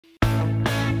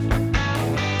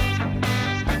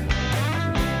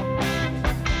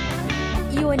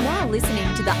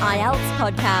listening to the IELTS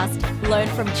podcast. Learn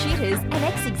from tutors and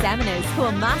ex-examiners who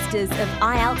are masters of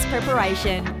IELTS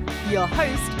preparation. Your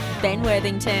host, Ben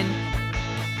Worthington.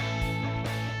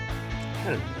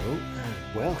 Hello and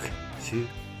welcome to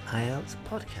IELTS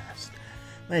Podcast.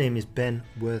 My name is Ben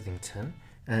Worthington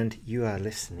and you are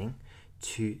listening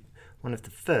to one of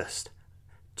the first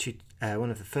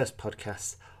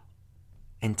podcasts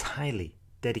entirely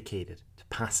dedicated to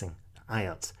passing the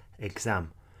IELTS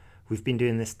exam. We've been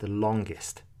doing this the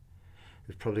longest.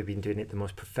 We've probably been doing it the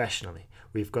most professionally.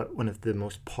 We've got one of the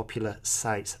most popular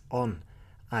sites on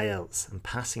IELTS and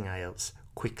passing IELTS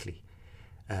quickly.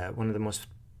 One of the most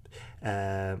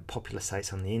popular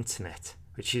sites on the internet,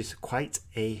 which is quite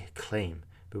a claim.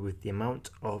 But with the amount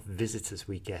of visitors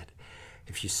we get,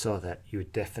 if you saw that, you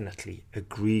would definitely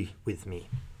agree with me.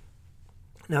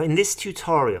 Now, in this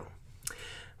tutorial,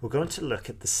 we're going to look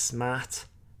at the SMART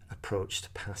approach to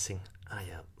passing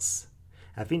IELTS.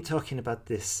 I've been talking about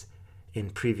this in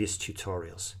previous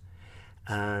tutorials,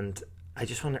 and I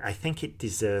think it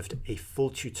deserved a full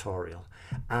tutorial.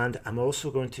 And I'm also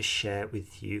going to share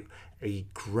with you a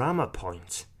grammar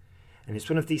point, and it's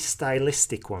one of these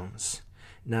stylistic ones.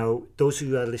 Now, those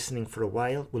who are listening for a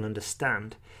while will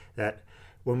understand that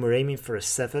when we're aiming for a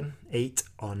 7, 8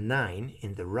 or 9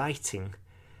 in the writing,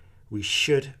 we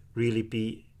should really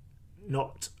be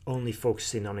not only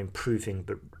focusing on improving,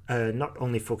 but not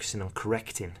only focusing on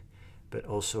correcting, but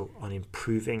also on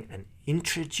improving and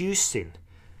introducing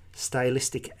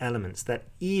stylistic elements that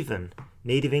even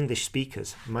native English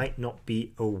speakers might not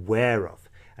be aware of.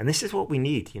 And this is what we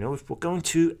need. If we're going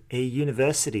to a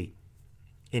university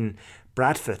in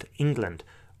Bradford, England,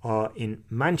 or in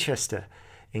Manchester,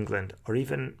 England, or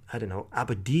even,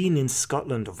 Aberdeen in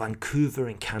Scotland, or Vancouver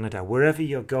in Canada, wherever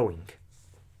you're going,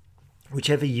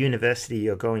 whichever university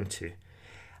you're going to,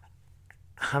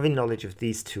 having knowledge of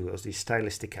these tools, these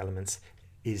stylistic elements,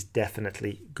 is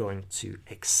definitely going to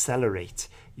accelerate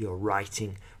your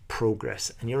writing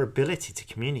progress and your ability to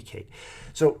communicate.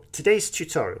 So today's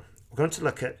tutorial, we're going to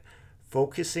look at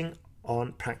focusing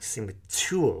on practicing with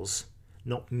tools,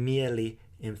 not merely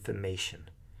information.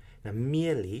 Now,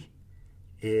 merely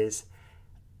is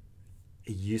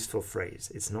a useful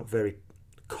phrase. It's not very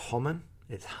common.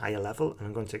 It's higher level, and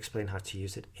I'm going to explain how to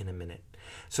use it in a minute.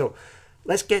 So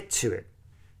let's get to it.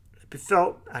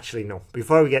 Before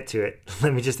we get to it,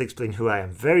 let me just explain who I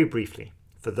am very briefly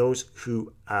for those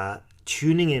who are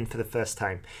tuning in for the first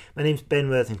time. My name's Ben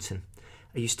Worthington.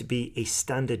 I used to be a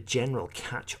standard general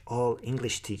catch-all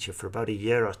English teacher for about a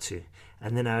year or two,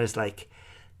 and then I was like,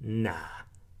 nah,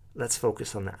 let's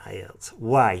focus on the IELTS.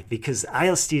 Why? Because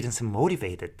IELTS students are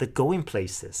motivated. They're going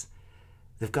places.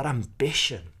 They've got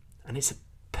ambition. And it's a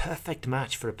perfect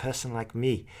match for a person like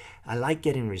me. I like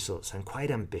getting results. I'm quite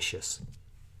ambitious,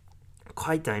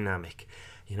 quite dynamic,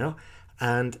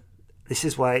 And this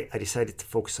is why I decided to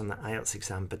focus on the IELTS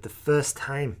exam. But the first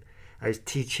time I was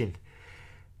teaching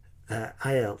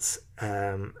IELTS,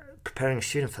 preparing a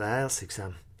student for the IELTS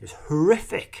exam, it was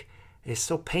horrific. It's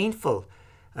so painful.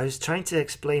 I was trying to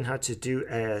explain how to do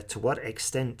to what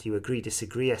extent do you agree,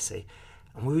 disagree essay.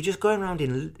 And we were just going around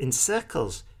in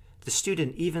circles. The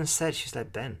student even said, she's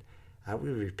like, Ben, are we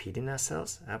repeating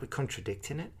ourselves? Are we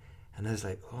contradicting it? And I was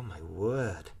like, oh my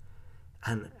word.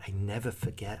 And I'll never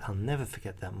forget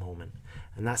that moment.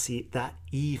 And that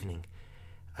evening,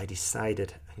 I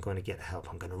decided I'm going to get help.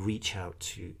 I'm going to reach out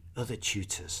to other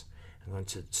tutors. I'm going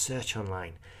to search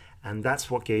online. And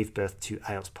that's what gave birth to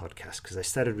IELTS Podcast, because I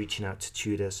started reaching out to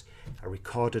tutors. I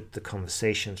recorded the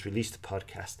conversations, released the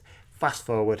podcast. Fast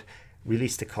forward,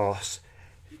 released the course,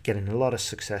 getting a lot of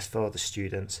success for the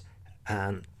students,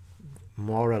 and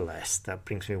more or less that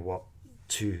brings me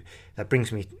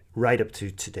right up to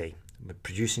today. We're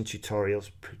producing tutorials,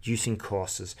 producing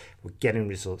courses, we're getting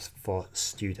results for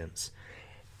students.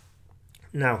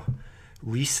 Now,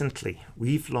 recently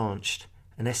we've launched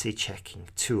an essay checking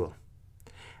tool,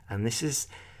 and this is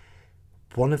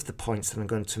one of the points that I'm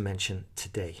going to mention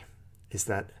today, is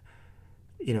that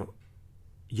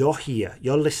you're here,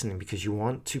 you're listening because you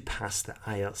want to pass the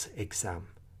IELTS exam.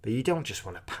 But you don't just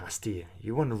want to pass, do you?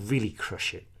 You want to really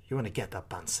crush it. You want to get that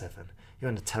band 7. You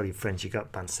want to tell your friends you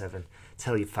got band 7.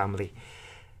 Tell your family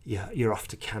you're off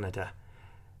to Canada.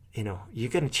 You're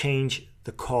going to change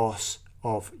the course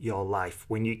of your life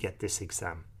when you get this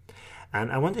exam.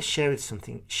 And I want to share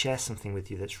something with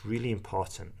you that's really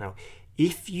important. Now,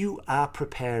 if you are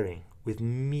preparing with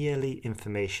merely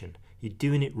information, you're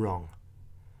doing it wrong.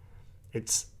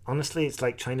 It's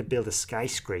like trying to build a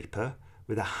skyscraper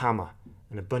with a hammer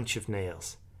and a bunch of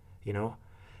nails. You're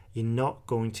not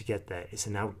going to get there. It's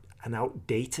an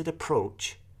outdated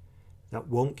approach that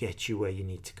won't get you where you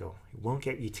need to go. It won't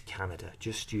get you to Canada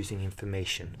just using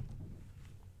information.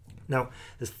 Now,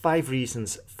 there's 5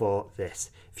 reasons for this.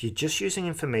 If you're just using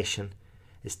information,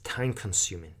 it's time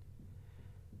consuming.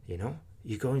 You know,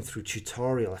 you're going through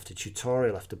tutorial after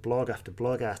tutorial, after blog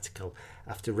article,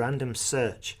 after random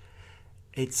search.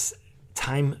 It's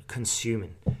time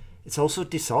consuming. It's also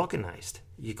disorganized.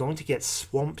 You're going to get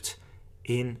swamped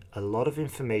in a lot of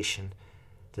information.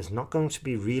 There's not going to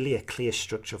be really a clear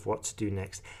structure of what to do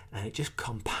next, and it just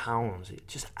compounds. It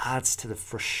just adds to the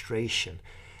frustration.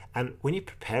 And when you're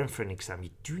preparing for an exam, you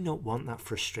do not want that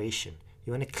frustration.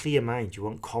 You want a clear mind. You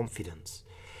want confidence.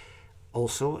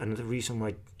 Also, another reason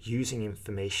why using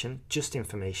information, just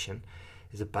information,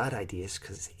 is a bad idea is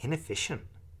because it's inefficient.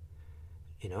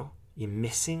 You know, you're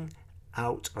missing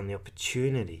out on the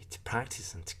opportunity to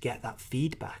practice and to get that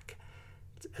feedback,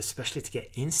 especially to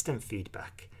get instant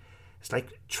feedback. It's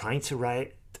like trying to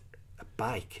ride a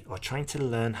bike or trying to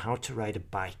learn how to ride a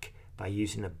bike by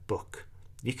using a book.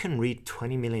 You can read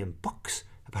 20 million books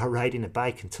about riding a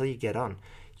bike until you get on.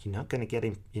 You're not going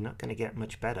to get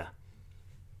much better.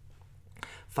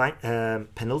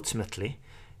 Penultimately,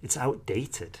 it's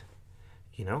outdated.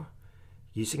 You know,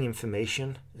 using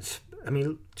information.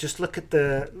 Just look at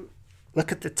the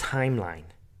timeline.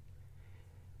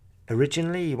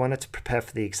 Originally, you wanted to prepare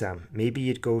for the exam. Maybe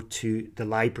you'd go to the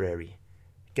library,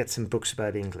 get some books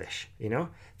about English, you know?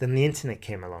 Then the internet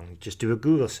came along. You just do a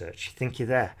Google search. You think you're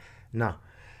there. No.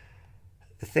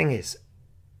 The thing is,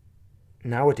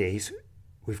 nowadays,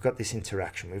 we've got this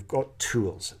interaction. We've got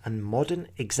tools. And modern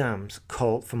exams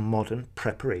call for modern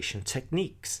preparation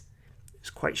techniques.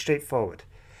 It's quite straightforward.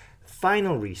 The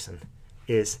final reason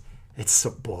is it's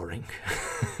so boring.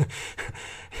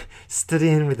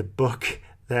 Studying with a book,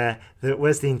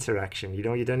 where's the interaction? You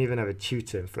know, you don't even have a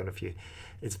tutor in front of you.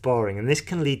 It's boring, and this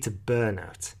can lead to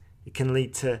burnout. It can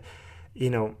lead to,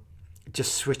 you know,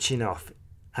 just switching off.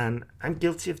 And I'm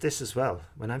guilty of this as well.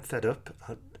 When I'm fed up,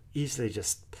 I'll easily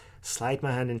just slide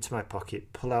my hand into my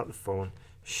pocket, pull out the phone,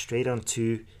 straight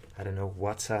onto, I don't know,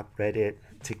 WhatsApp, Reddit,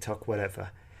 TikTok,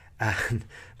 whatever. And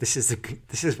this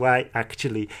is why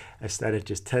actually I started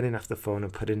just turning off the phone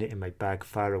and putting it in my bag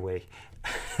far away.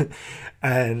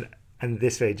 and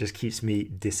this way it just keeps me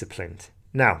disciplined.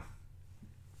 Now,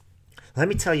 let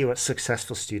me tell you what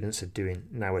successful students are doing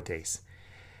nowadays.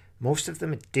 Most of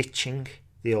them are ditching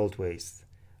the old ways.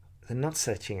 They're not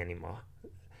searching anymore.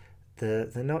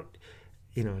 They're not,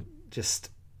 you know, just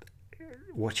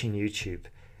watching YouTube.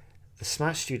 The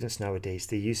smart students nowadays,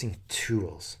 they're using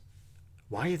tools.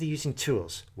 Why are they using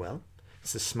tools? Well,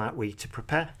 it's a smart way to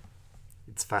prepare.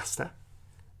 It's faster.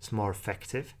 It's more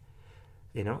effective.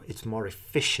 You know, it's more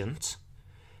efficient.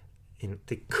 You know,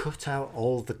 they cut out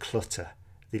all the clutter.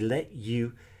 They let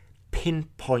you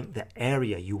pinpoint the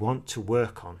area you want to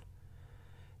work on.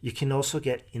 You can also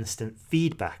get instant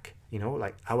feedback. You know,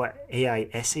 like our AI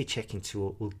essay checking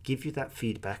tool will give you that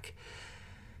feedback.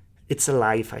 It's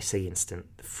alive, I say instant.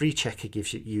 The free checker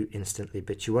gives you instantly,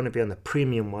 but you want to be on the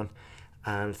premium one,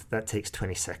 and that takes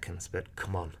 20 seconds. But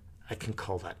come on, I can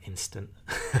call that instant,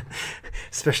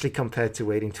 especially compared to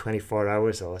waiting 24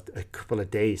 hours or a couple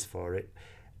of days for it.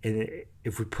 And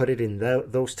if we put it in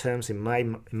those terms, in my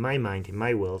mind, in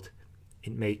my world,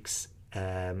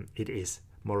 it is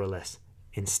more or less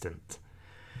instant.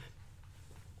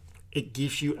 It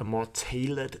gives you a more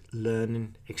tailored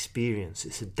learning experience.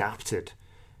 It's adapted.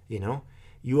 You know,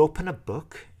 you open a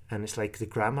book and it's like the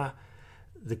grammar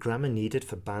needed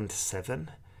for band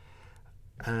 7,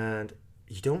 and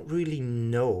you don't really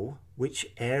know which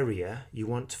area you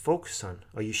want to focus on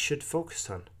or you should focus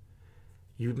on.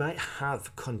 You might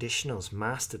have conditionals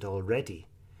mastered already,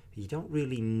 but you don't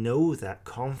really know that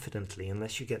confidently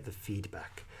unless you get the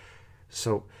feedback.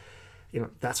 So, you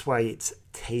know, that's why it's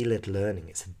tailored learning.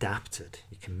 It's adapted.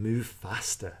 You can move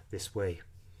faster this way.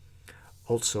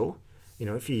 Also, you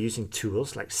know, if you're using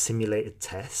tools like simulated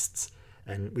tests,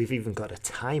 and we've even got a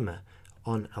timer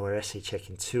on our essay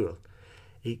checking tool,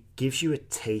 it gives you a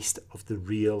taste of the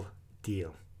real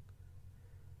deal.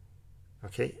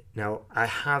 Okay, now I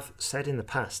have said in the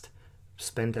past,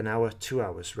 spend an hour, 2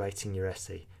 hours writing your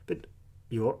essay, but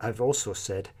I've also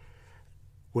said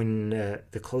when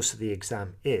the closer the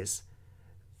exam is,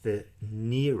 the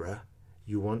nearer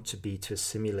you want to be to a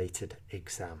simulated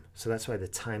exam. So that's why the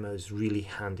timer is really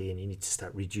handy, and you need to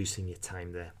start reducing your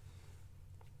time there.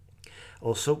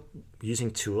 Also,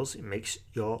 using tools, it makes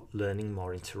your learning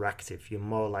more interactive. You're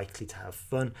more likely to have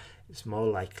fun. It's more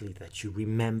likely that you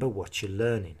remember what you're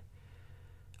learning.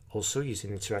 Also, using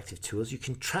interactive tools, you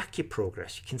can track your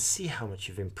progress. You can see how much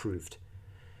you've improved.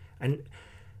 And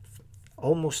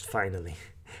almost finally,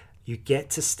 You get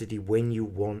to study when you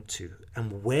want to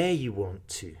and where you want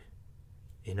to,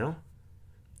 you know.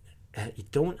 You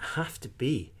don't have to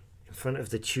be in front of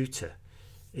the tutor.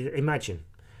 Imagine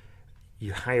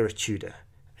you hire a tutor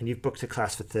and you've booked a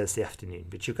class for Thursday afternoon,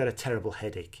 but you've got a terrible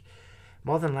headache.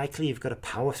 More than likely, you've got to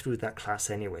power through that class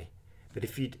anyway. But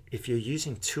if you're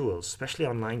using tools, especially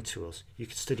online tools, you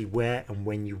can study where and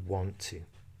when you want to.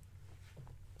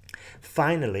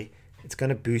 Finally, it's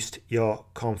going to boost your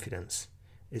confidence.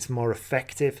 It's more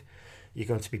effective. You're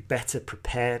going to be better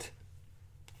prepared.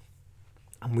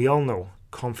 And we all know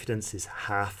confidence is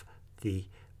half the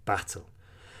battle.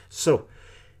 So,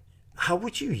 how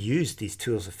would you use these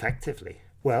tools effectively?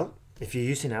 Well, if you're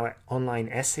using our online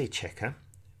essay checker,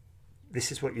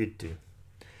 this is what you'd do.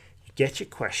 You get your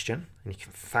question, and you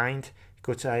can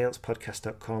go to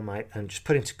IELTSPodcast.com and just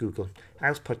put into Google,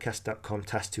 IELTSPodcast.com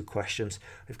task 2 questions.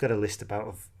 We've got a list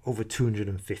of over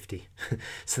 250,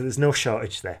 so there's no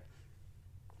shortage there.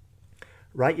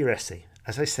 Write your essay.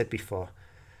 As I said before,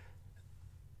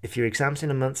 if your exam's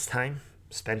in a month's time,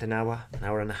 spend an hour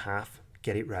and a half,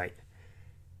 get it right.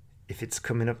 If it's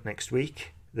coming up next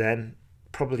week, then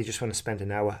probably just want to spend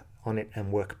an hour on it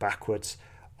and work backwards.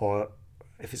 Or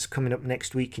if it's coming up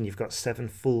next week and you've got 7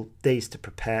 full days to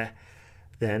prepare,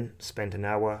 then spend an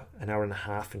hour and a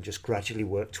half and just gradually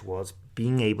work towards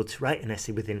being able to write an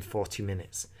essay within 40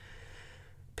 minutes.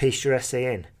 Paste your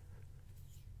essay in.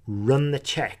 Run the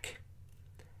check.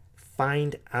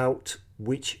 Find out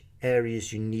which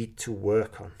areas you need to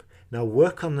work on. Now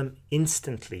work on them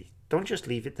instantly. Don't just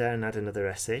leave it there and add another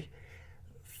essay.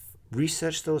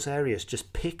 Research those areas.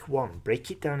 Just pick one. Break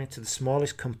it down into the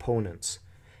smallest components.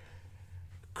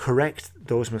 Correct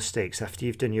those mistakes after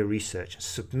you've done your research.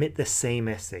 Submit the same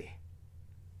essay.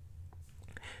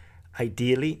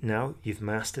 Ideally, now you've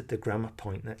mastered the grammar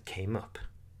point that came up.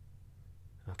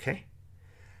 Okay?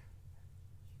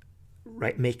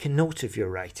 Right, make a note of your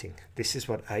writing. This is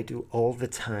what I do all the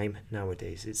time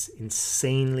nowadays. It's an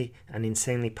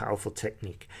insanely powerful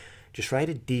technique. Just write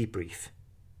a debrief.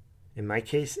 In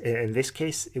this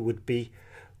case, it would be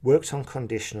worked on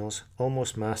conditionals,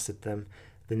 almost mastered them.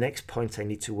 The next point I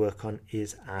need to work on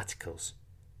is articles.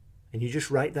 And you just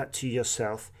write that to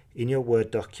yourself in your Word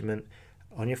document,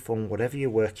 on your phone, whatever you're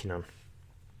working on.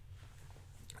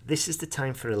 This is the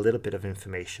time for a little bit of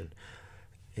information.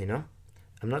 You know,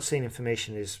 I'm not saying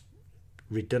information is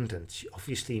redundant.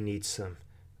 Obviously you need some,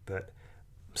 but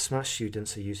smart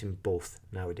students are using both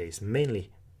nowadays, mainly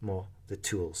more the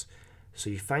tools. So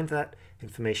you find that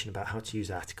information about how to use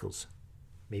articles.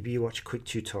 Maybe you watch a quick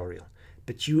tutorial,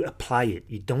 but you apply it.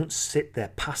 You don't sit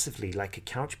there passively like a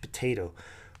couch potato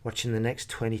watching the next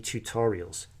 20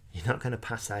 tutorials. You're not going to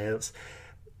pass IELTS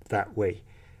that way.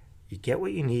 You get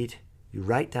what you need, you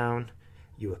write down,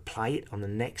 you apply it on the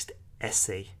next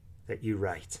essay that you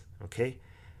write. Okay?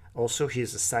 Also,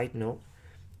 here's a side note.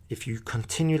 If you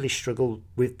continually struggle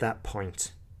with that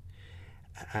point,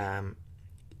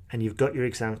 and you've got your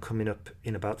exam coming up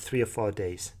in about 3 or 4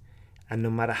 days, and no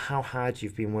matter how hard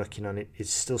you've been working on it,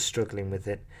 it's still struggling with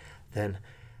it, then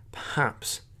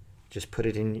perhaps just put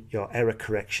it in your error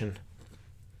correction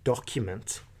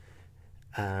document.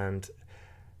 And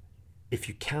if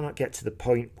you cannot get to the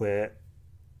point where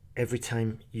every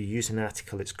time you use an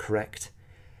article it's correct,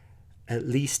 at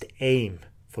least aim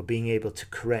for being able to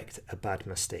correct a bad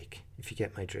mistake, if you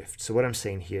get my drift. So what I'm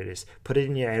saying here is put it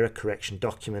in your error correction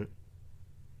document.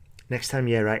 Next time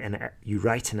you write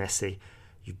an essay,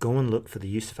 you go and look for the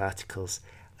use of articles,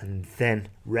 and then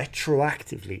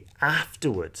retroactively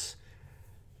afterwards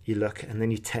you look and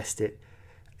then you test it,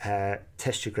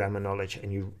 test your grammar knowledge,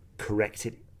 and you correct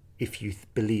it if you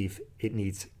believe it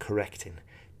needs correcting.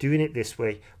 Doing it this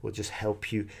way will just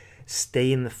help you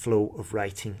stay in the flow of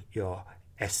writing your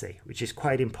essay, which is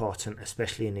quite important,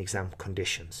 especially in exam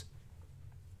conditions.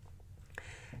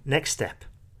 Next step,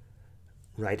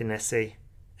 write an essay,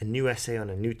 a new essay on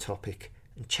a new topic,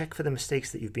 and check for the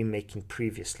mistakes that you've been making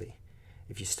previously.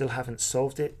 If you still haven't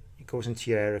solved it, it goes into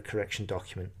your error correction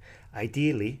document.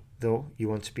 Ideally, though, you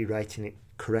want to be writing it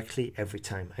correctly every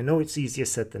time. I know it's easier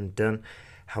said than done.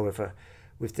 However,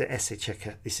 with the essay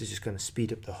checker, this is just going to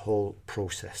speed up the whole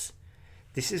process.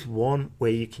 This is one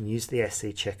way you can use the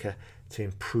essay checker to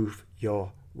improve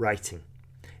your writing.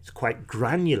 It's quite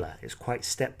granular, it's quite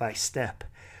step by step.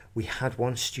 We had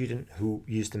one student who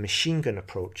used the machine gun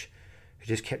approach, who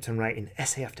just kept on writing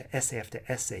essay after essay after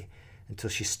essay until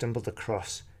she stumbled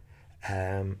across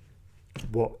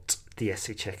what the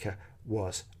essay checker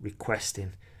was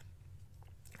requesting.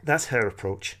 That's her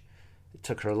approach. It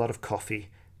took her a lot of coffee.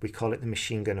 We call it the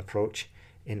machine gun approach.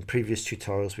 In previous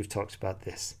tutorials, we've talked about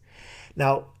this.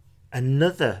 Now,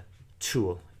 another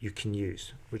tool you can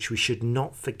use, which we should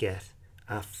not forget,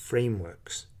 are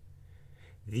frameworks.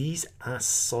 These are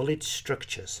solid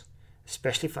structures,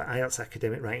 especially for IELTS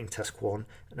Academic Writing Task 1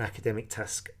 and Academic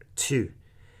Task 2.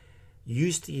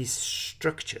 Use these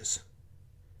structures,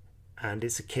 and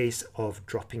it's a case of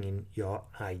dropping in your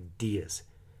ideas.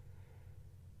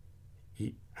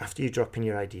 After you drop in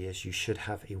your ideas, you should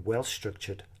have a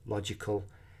well-structured, logical,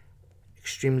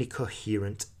 extremely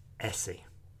coherent essay.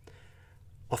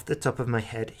 Off the top of my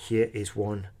head, here is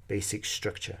one basic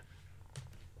structure.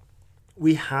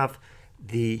 We have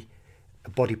the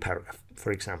body paragraph,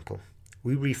 for example.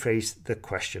 We rephrase the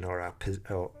question or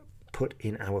put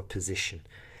in our position.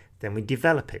 Then we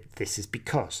develop it. This is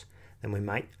because. Then we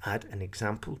might add an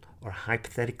example or a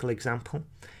hypothetical example.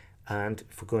 And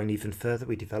if we're going even further,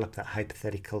 we develop that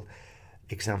hypothetical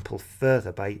example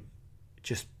further by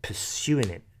just pursuing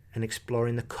it and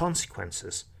exploring the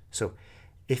consequences. So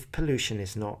if pollution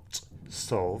is not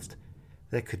solved,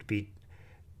 there could be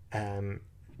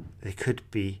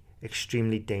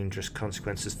extremely dangerous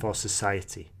consequences for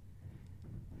society.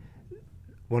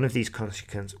 One of these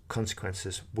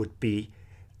consequences would be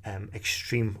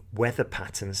extreme weather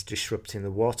patterns disrupting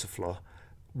the water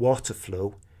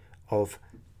flow of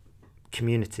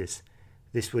communities.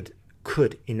 This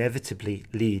could inevitably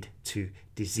lead to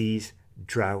disease,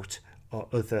 drought, or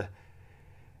other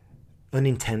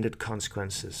unintended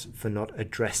consequences for not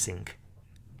addressing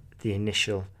the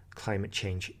initial climate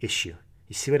change issue.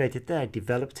 You see what I did there? I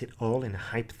developed it all in a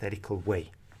hypothetical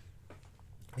way.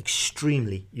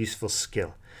 Extremely useful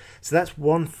skill. So that's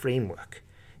one framework.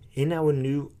 In our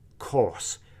new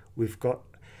course, we've got...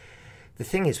 The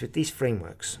thing is, with these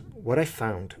frameworks, what I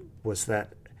found was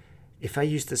that if I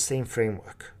use the same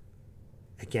framework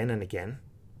again and again,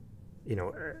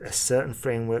 a certain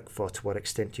framework for to what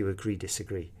extent you agree,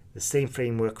 disagree, the same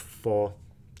framework for,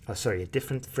 a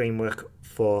different framework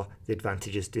for the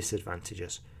advantages,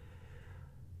 disadvantages.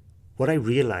 What I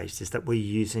realized is that we're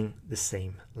using the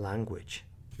same language,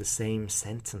 the same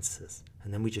sentences,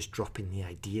 and then we just drop in the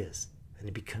ideas, and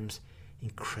it becomes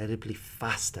incredibly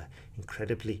faster,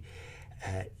 incredibly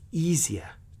easier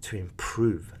to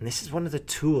improve. And this is one of the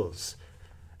tools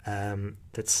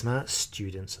that smart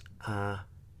students are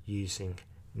using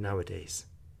nowadays.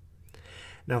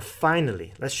 Now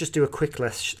finally, let's just do a quick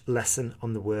lesson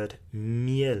on the word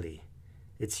merely.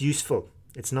 It's useful.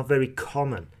 It's not very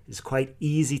common. It's quite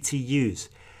easy to use.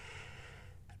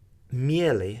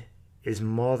 Merely is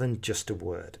more than just a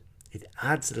word. It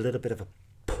adds a little bit of a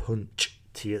punch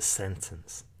to your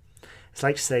sentence. It's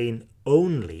like saying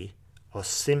only or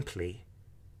simply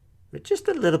with just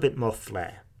a little bit more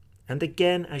flair. And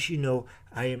again, as you know,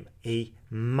 I am a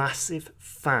massive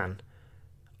fan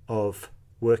of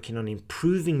working on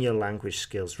improving your language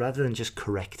skills rather than just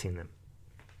correcting them.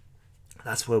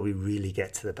 That's where we really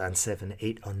get to the band 7,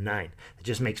 8, or 9. It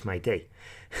just makes my day.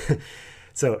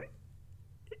 So,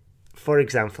 for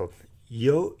example,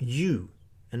 you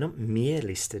are not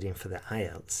merely studying for the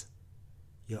IELTS.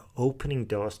 You're opening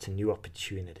doors to new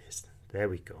opportunities. There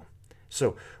we go.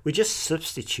 So we just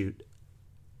substitute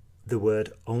the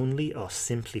word only or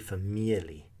simply for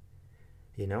merely,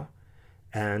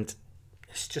 and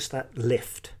it's just that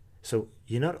lift. So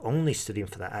you're not only studying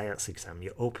for the IELTS exam,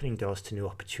 you're opening doors to new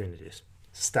opportunities.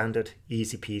 Standard,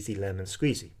 easy peasy, lemon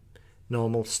squeezy.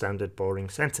 Normal, standard, boring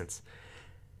sentence.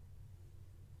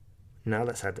 Now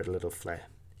let's add a little flair.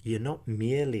 You're not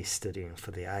merely studying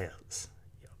for the IELTS,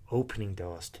 you're opening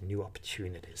doors to new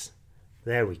opportunities.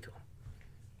 There we go.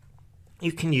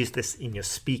 You can use this in your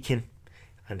speaking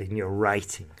and in your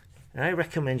writing. And I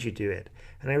recommend you do it.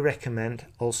 And I recommend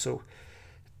also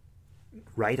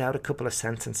write out a couple of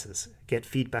sentences. Get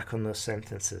feedback on those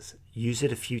sentences. Use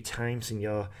it a few times in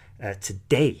your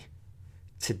today.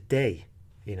 Today,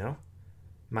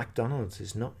 McDonald's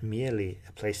is not merely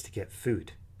a place to get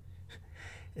food.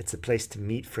 It's a place to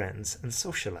meet friends and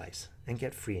socialize and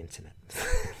get free internet.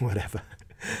 Whatever.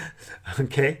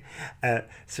 Okay?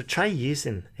 So try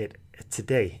using it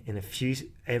today in a few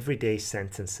everyday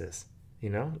sentences.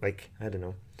 I don't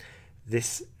know.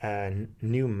 This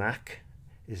new Mac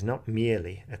is not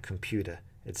merely a computer.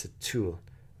 It's a tool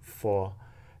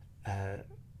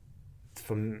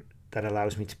that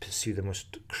allows me to pursue the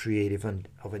most creative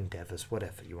of endeavors,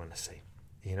 whatever you want to say.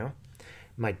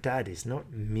 My dad is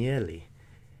not merely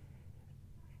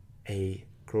a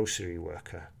grocery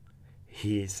worker.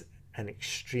 He is an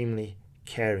extremely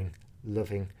caring,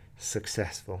 loving,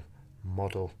 successful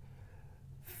model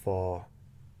for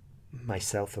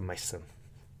myself and my son.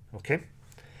 Okay?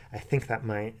 I think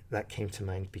that came to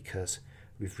mind because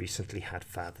we've recently had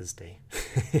Father's Day.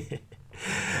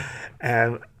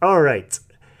 All right.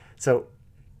 So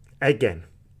again,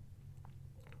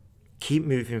 keep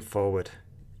moving forward.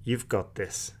 You've got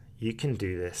this. You can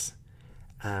do this.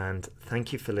 And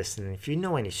thank you for listening. If you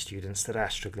know any students that are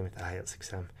struggling with the IELTS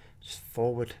exam, just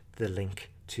forward the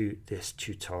link to this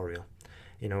tutorial.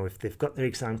 You know, if they've got their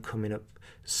exam coming up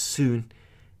soon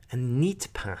and need to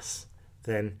pass,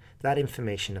 then that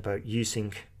information about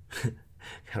using,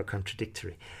 how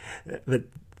contradictory, but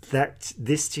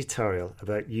this tutorial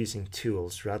about using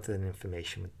tools rather than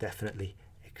information would definitely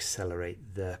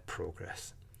accelerate their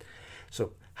progress.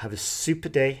 So have a super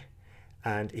day.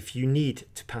 And if you need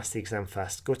to pass the exam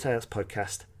fast, go to IELTS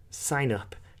Podcast, sign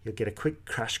up. You'll get a quick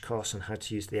crash course on how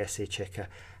to use the essay checker,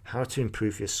 how to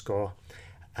improve your score,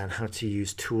 and how to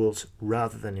use tools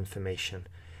rather than information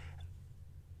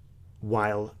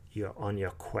while you're on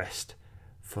your quest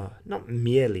for not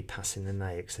merely passing an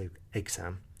IELTS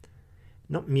exam,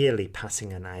 not merely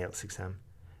passing an IELTS exam,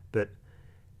 but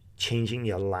changing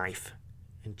your life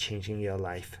and changing your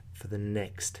life for the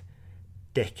next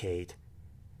decade.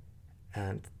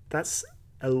 And that's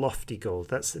a lofty goal.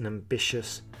 That's an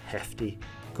ambitious, hefty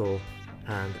goal,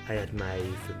 and I admire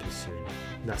you for pursuing it.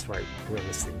 And that's why we're on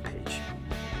the same page.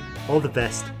 All the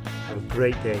best. Have a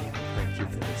great day. Thank you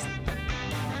for listening.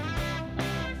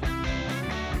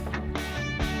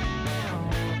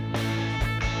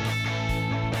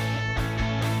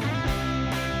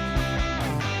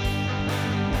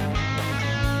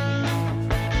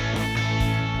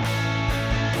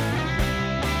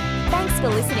 Thanks for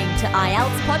listening to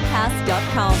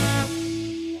IELTSPodcast.com.